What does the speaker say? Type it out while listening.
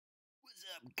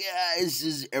up, guys? This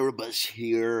is Erebus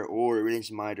here, or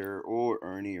Miter, or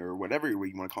Ernie, or whatever you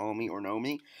want to call me or know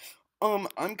me. I'm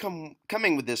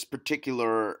coming with this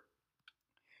particular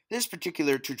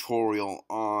tutorial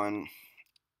on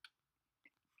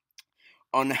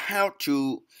how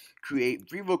to create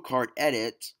Revo card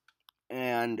edits,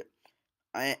 and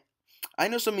I I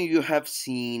know some of you have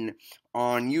seen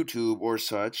on YouTube or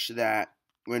such that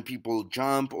when people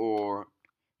jump or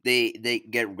they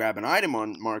grab an item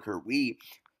on MKWii,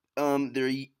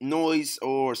 their noise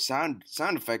or sound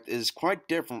effect is quite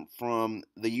different from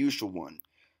the usual one.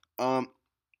 Um,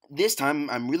 this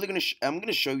time I'm gonna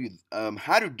show you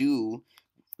how to do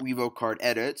Revo card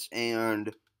edits,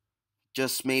 and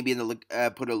just maybe in the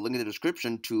put a link in the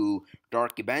description to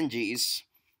Darky Benji's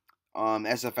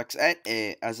SFX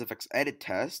edit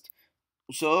test,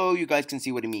 so you guys can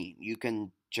see what I mean. You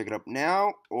can check it up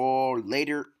now or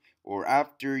later or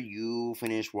after you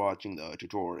finish watching the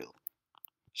tutorial.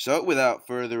 So, without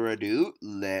further ado,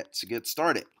 let's get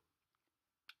started.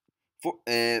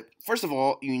 First of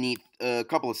all, you need a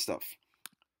couple of stuff.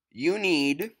 You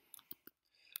need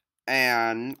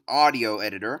an audio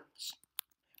editor,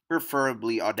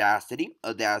 preferably Audacity.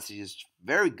 Audacity is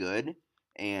very good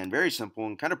and very simple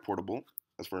and kind of portable,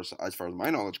 as far as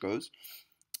my knowledge goes.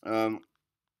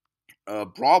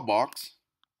 Brawlbox,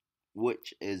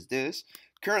 which is this.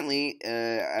 Currently,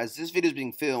 as this video is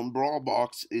being filmed,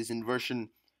 Brawlbox is in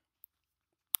version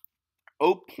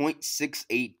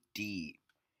 0.68D.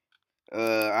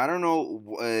 I don't know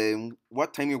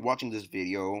what time you're watching this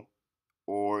video,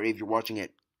 or if you're watching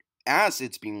it as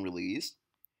it's being released,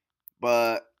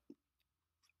 but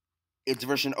it's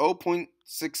version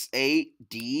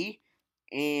 0.68D,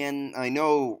 and I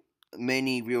know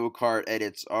many real card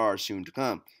edits are soon to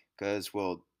come, because,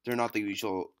 well, they're not the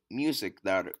usual music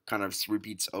that kind of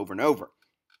repeats over and over.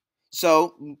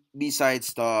 So,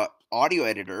 besides the audio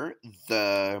editor,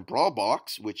 the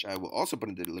Brawlbox, which I will also put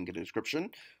in the link in the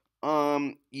description,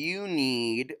 you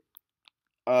need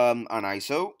an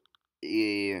ISO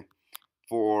to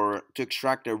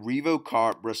extract a Revo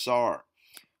card BRSAR.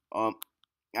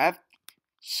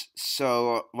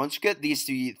 So once you get these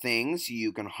three things,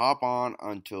 you can hop on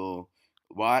until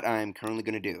what I'm currently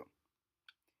gonna do.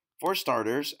 For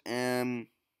starters,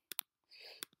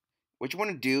 what you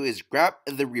want to do is grab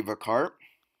the Revo card,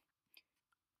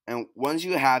 and once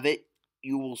you have it,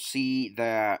 you will see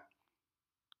that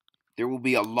there will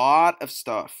be a lot of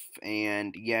stuff,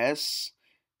 and yes,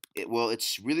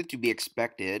 it's really to be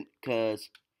expected, because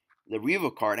the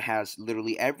Revo card has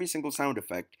literally every single sound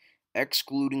effect,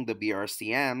 excluding the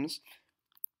BRCMs,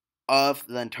 of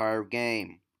the entire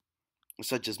game,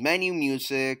 such as menu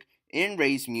music,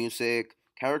 in-race music,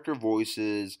 character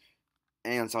voices,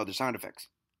 and some other sound effects.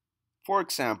 For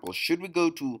example, should we go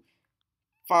to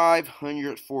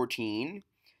 514,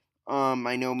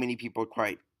 I know many people are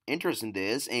quite interested in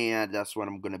this, and that's what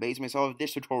I'm going to base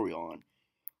this tutorial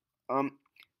on.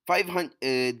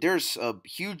 500, there's a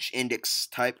huge index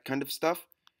type kind of stuff,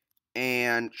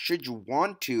 and should you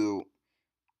want to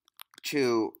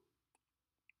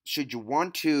should you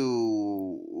want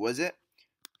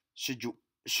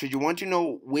to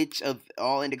know which of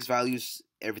all index values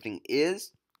everything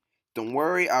is, don't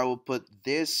worry, I will put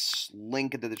this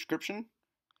link in the description,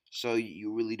 so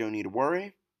you really don't need to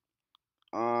worry.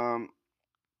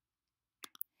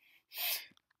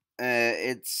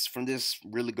 It's from this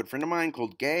really good friend of mine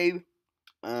called Gabe.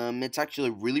 It's actually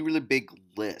a really big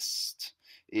list.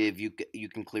 If you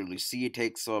can clearly see, it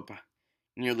takes up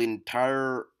nearly an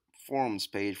entire forums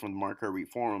page from the MKWii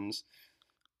forums,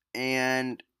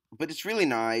 but it's really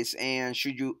nice. And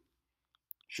should you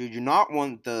not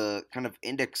want the kind of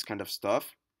index kind of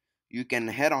stuff, you can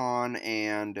head on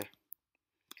and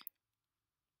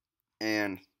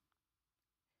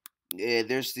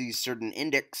there's these certain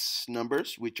index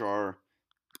numbers which are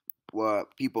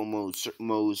what people most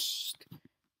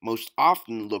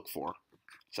often look for.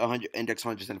 So index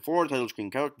 104, title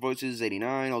screen character voices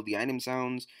 89, all the item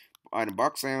sounds, item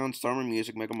box sounds, summer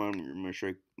music, Mega Man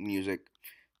music,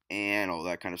 and all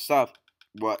that kind of stuff.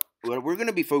 What we're going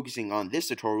to be focusing on this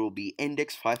tutorial will be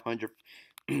index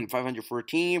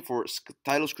 514 for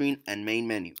title screen and main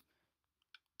menu.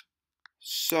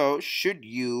 So should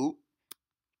you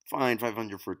find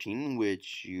 514,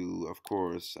 which you, of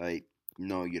course, I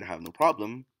know you'd have no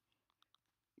problem,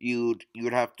 you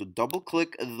would have to double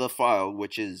click the file,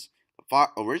 which is the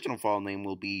original file name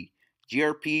will be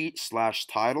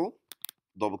grp/title.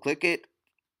 Double click it,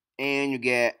 and you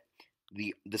get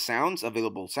the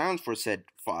available sounds for said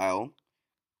file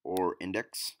or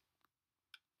index,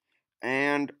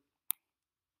 and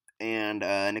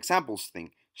an examples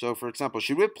thing. So, for example,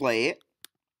 should we play it?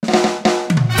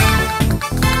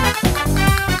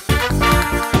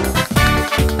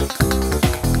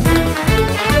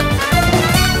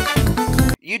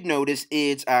 you'd notice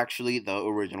it's actually the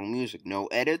original music. No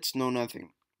edits, no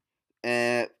nothing.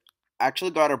 Uh,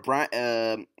 actually got a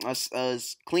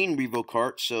clean revo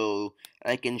cart, so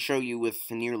I can show you with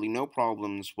nearly no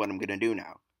problems what I'm gonna do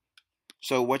now.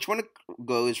 So what you want to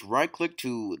go is right click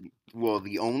to, well,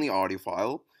 the only audio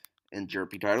file in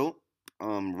JRP title.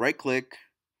 Right click,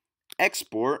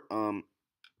 export.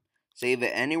 Save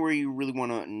it anywhere you really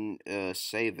want to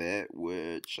save it,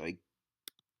 which I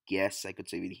guess I could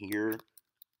save it here.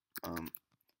 I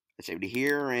saved it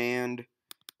here, and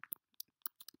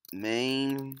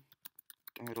main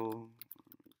title.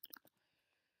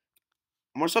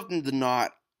 More often than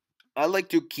not, I like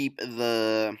to keep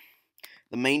the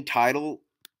main title,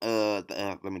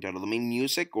 the main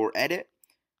music or edit,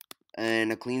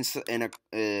 in a clean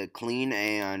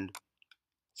and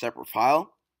separate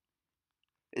file.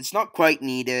 It's not quite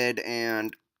needed,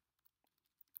 and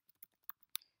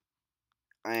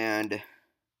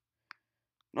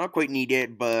not quite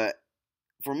needed, but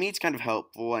for me it's kind of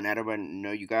helpful, and I don't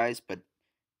know you guys, but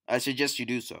I suggest you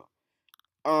do so.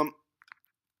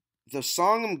 The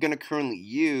song I'm gonna currently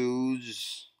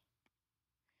use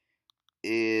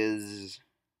is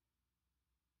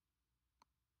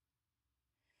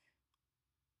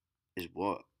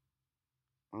what?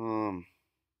 You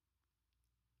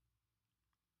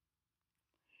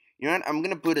know what? I'm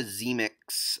gonna put a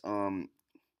Z-Mix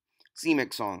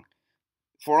song.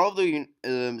 For all the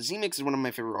Z-Mix is one of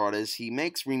my favorite artists. He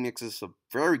makes remixes of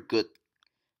very good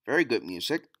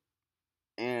music.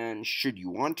 And should you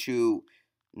want to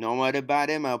know more about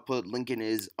him, I'll put link in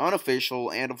his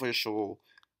unofficial and official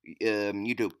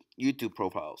YouTube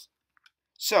profiles.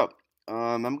 So,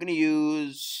 I'm gonna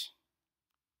use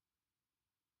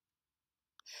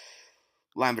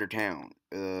Lavender Town.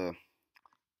 You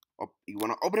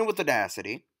want to open it with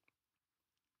Audacity,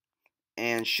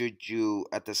 and should you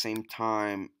at the same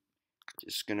time,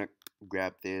 just gonna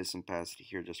grab this and pass it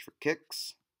here just for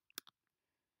kicks.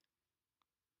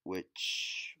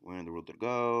 Which, where in the world to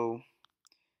go?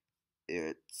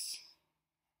 It's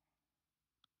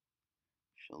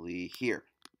actually here.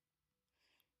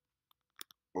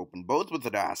 Open both with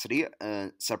Audacity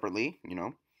separately,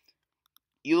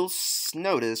 you'll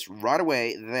notice right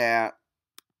away that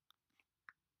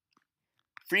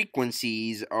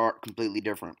frequencies are completely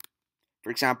different. For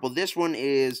example, this one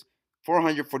is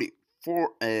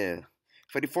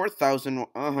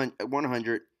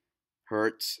 44,100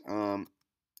 hertz.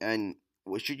 And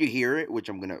should you hear it, which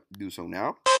I'm gonna do so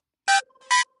now.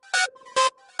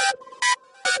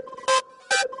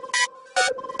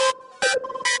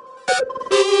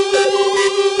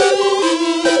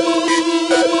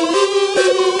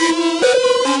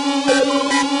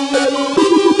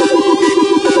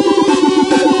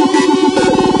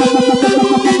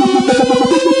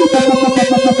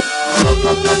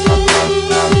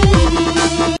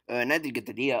 And I did get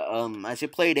the idea. As I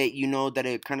played it, you know that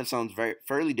it kind of sounds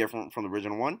fairly different from the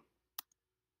original one.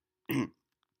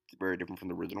 It's very different from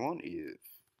the original one.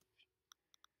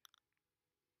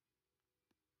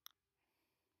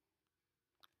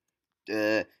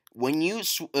 When you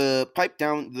pipe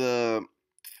down the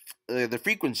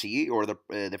frequency or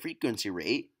the frequency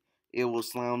rate, it will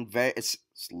sound very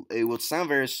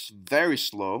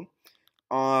slow.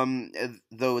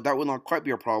 Though that will not quite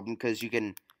be a problem because you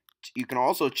can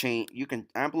also you can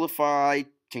amplify,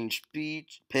 change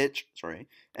pitch,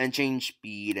 and change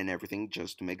speed and everything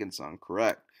just to make it sound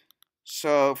correct.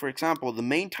 So, for example, the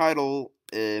main title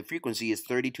frequency is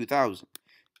 32,000,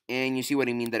 and you see what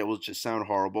I mean, that it will just sound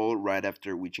horrible right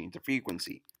after we change the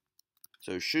frequency.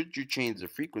 So, should you change the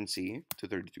frequency to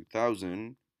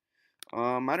 32,000?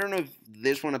 I don't know if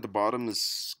this one at the bottom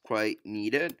is quite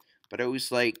needed, but I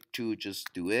always like to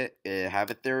just do it,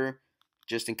 have it there,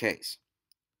 just in case.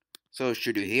 So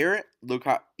should you hear it, look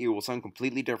how it will sound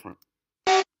completely different.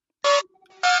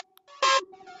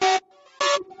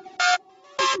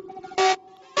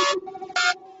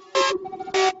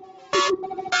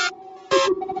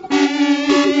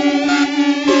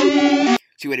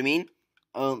 See what I mean?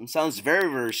 Sounds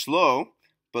very slow,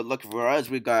 but look, for us,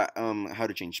 we got how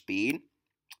to change speed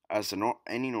as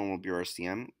any normal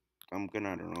BRSTM. I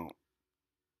don't know,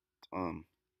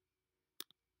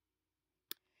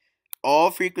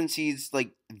 all frequencies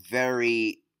like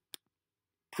vary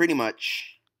pretty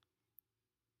much.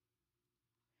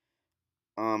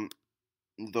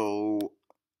 Though,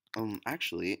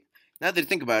 actually, now that I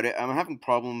think about it, I'm having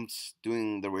problems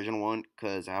doing the original one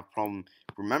because I have problem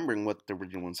remembering what the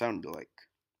original one sounded like.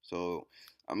 So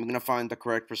I'm gonna find the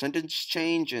correct percentage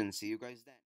change and see you guys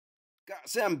then.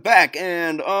 Guys, I'm back,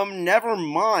 and never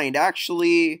mind.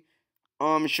 Actually,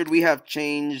 should we have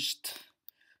changed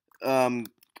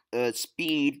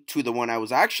speed to the one I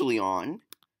was actually on,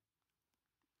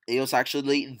 it was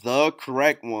actually the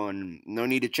correct one. No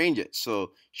need to change it.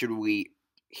 So should we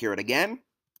hear it again?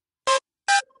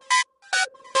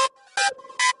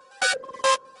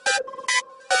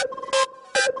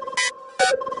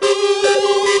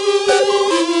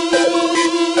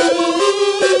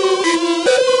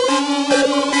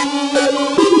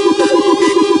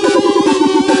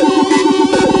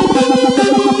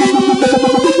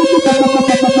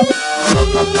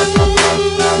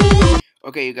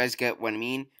 Okay, you guys get what I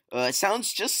mean. It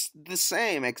sounds just the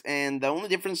same, and the only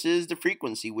difference is the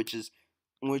frequency, which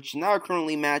now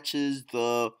currently matches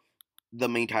the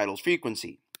main title's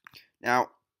frequency.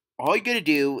 Now, all you gotta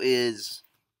do is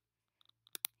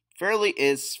fairly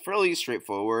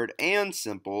straightforward and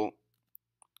simple,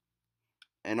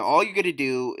 and all you gotta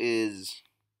do is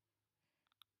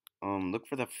look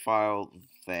for the file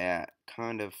that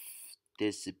kind of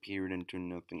disappeared into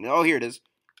nothing. Oh, here it is.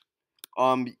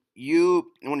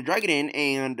 You want to drag it in,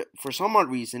 and for some odd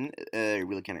reason, I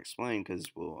really can't explain because,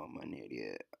 well, I'm an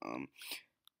idiot.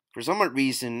 For some odd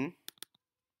reason,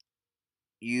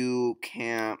 you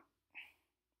can't.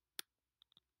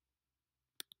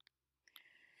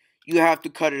 You have to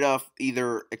cut it off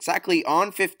either exactly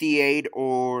on 58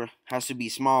 or has to be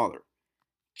smaller.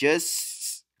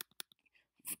 Just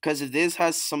because if this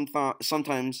has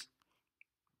sometimes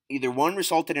either one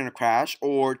resulted in a crash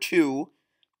or two,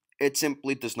 it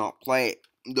simply does not play.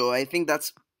 Though I think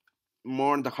that's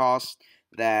more on the cost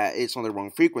that it's on the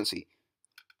wrong frequency.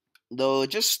 Though,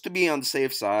 just to be on the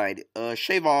safe side,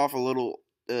 shave off a little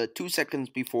 2 seconds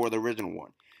before the original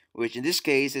one, which in this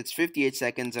case it's 58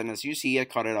 seconds, and as you see, I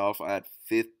cut it off at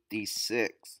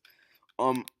 56.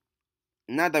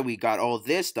 Now that we got all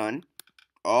this done,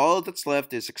 all that's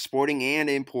left is exporting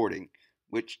and importing,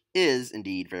 which is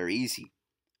indeed very easy.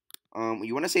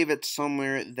 You want to save it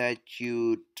somewhere that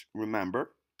you'd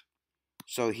remember.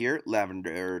 So here,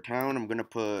 Lavender Town, I'm going to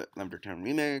put Lavender Town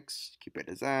Remix, keep it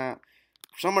as that.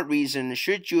 For some odd reason,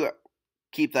 should you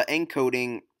keep the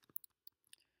encoding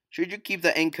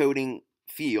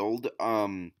field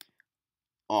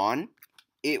on,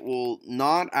 it will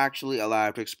not actually allow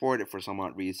you to export it for some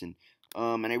odd reason.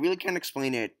 And I really can't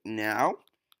explain it now.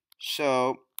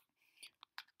 So,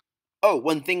 oh,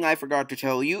 one thing I forgot to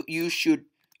tell you, you should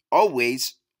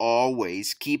always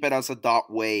keep it as a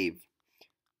 .wav.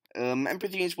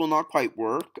 MP3s will not quite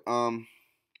work.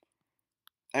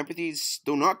 MP3s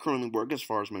do not currently work as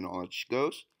far as my knowledge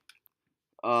goes.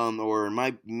 Or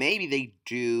maybe they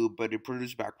do, but it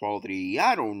produces bad quality.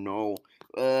 I don't know.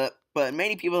 But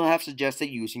many people have suggested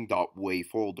using .wav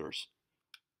folders.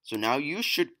 So now you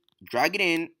should drag it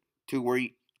in to where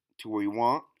you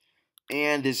want,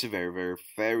 and this is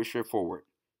very straightforward.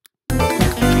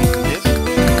 This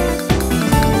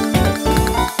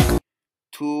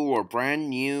to a brand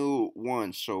new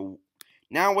one. So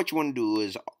now what you want to do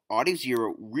is Audio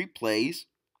 0 replays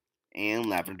and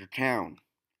Lavender Town.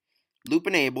 Loop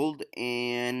enabled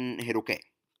and hit OK. It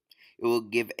will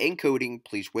give encoding.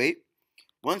 Please wait.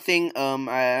 One thing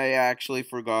I actually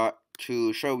forgot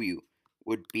to show you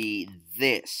would be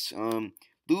this.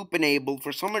 Loop enabled.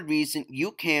 For some odd reason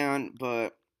you can,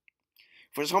 but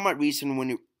for some odd reason when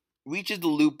it reaches the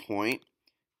loop point,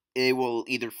 it will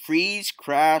either freeze,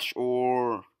 crash,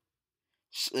 or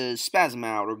spasm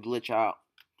out or glitch out.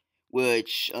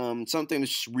 Which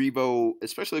sometimes Revo,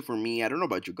 especially for me, I don't know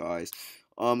about you guys,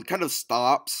 kind of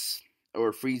stops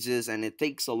or freezes, and it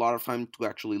takes a lot of time to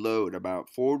actually load, about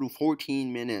 4 to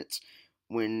 14 minutes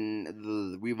when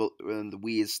the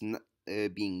Wii is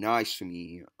being nice to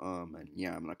me. And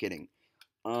yeah, I'm not kidding.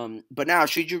 But now,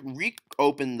 should you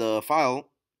reopen the file,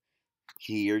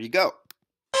 here you go.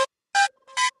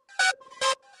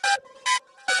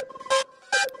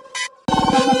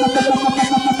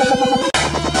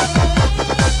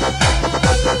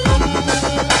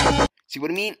 See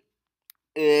what I mean?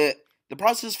 The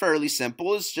process is fairly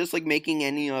simple. It's just like making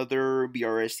any other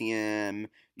BRSAR.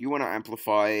 You want to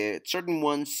amplify it. Certain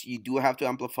ones you do have to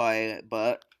amplify it,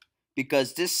 but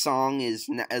because this song is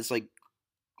as like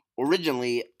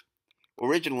originally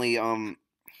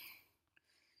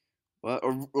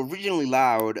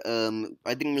loud,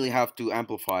 I didn't really have to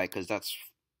amplify because that's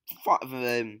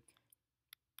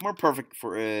more perfect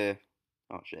for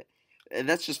oh shit.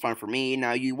 That's just fine for me.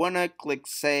 Now you wanna click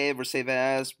save or save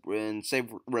as and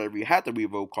save wherever you had the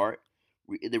Revo cart,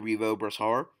 the Revo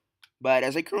BRSAR. But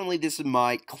as this is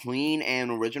my clean and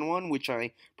original one, which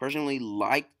I personally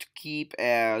like to keep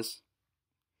as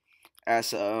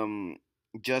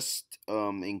just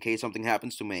in case something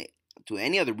happens to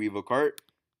any other Revo cart,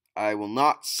 I will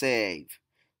not save.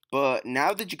 But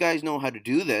now that you guys know how to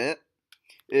do that,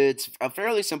 It's a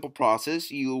fairly simple process.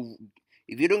 If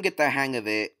you don't get the hang of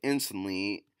it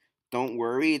instantly, don't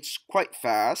worry. It's quite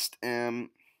fast, and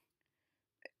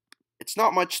it's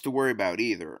not much to worry about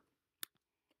either.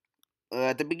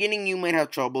 At the beginning, you might have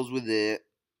troubles with it,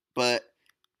 but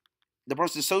the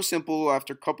process is so simple.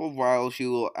 After a couple of whiles,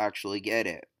 you will actually get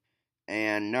it.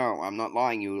 And no, I'm not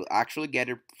lying. You will actually get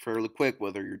it fairly quick,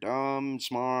 whether you're dumb,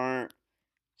 smart,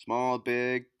 small,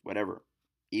 big, whatever.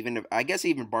 Even if I guess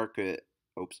even Bart could.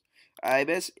 Oops. I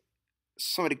guess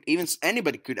somebody, even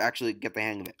anybody, could actually get the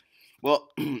hang of it. Well,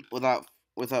 without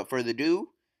further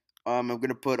ado, I'm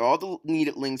gonna put all the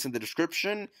needed links in the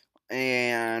description,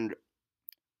 and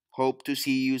hope to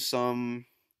see you some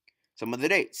other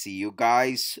day. See you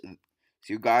guys.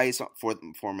 See you guys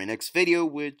for my next video,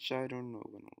 which I don't know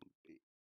when.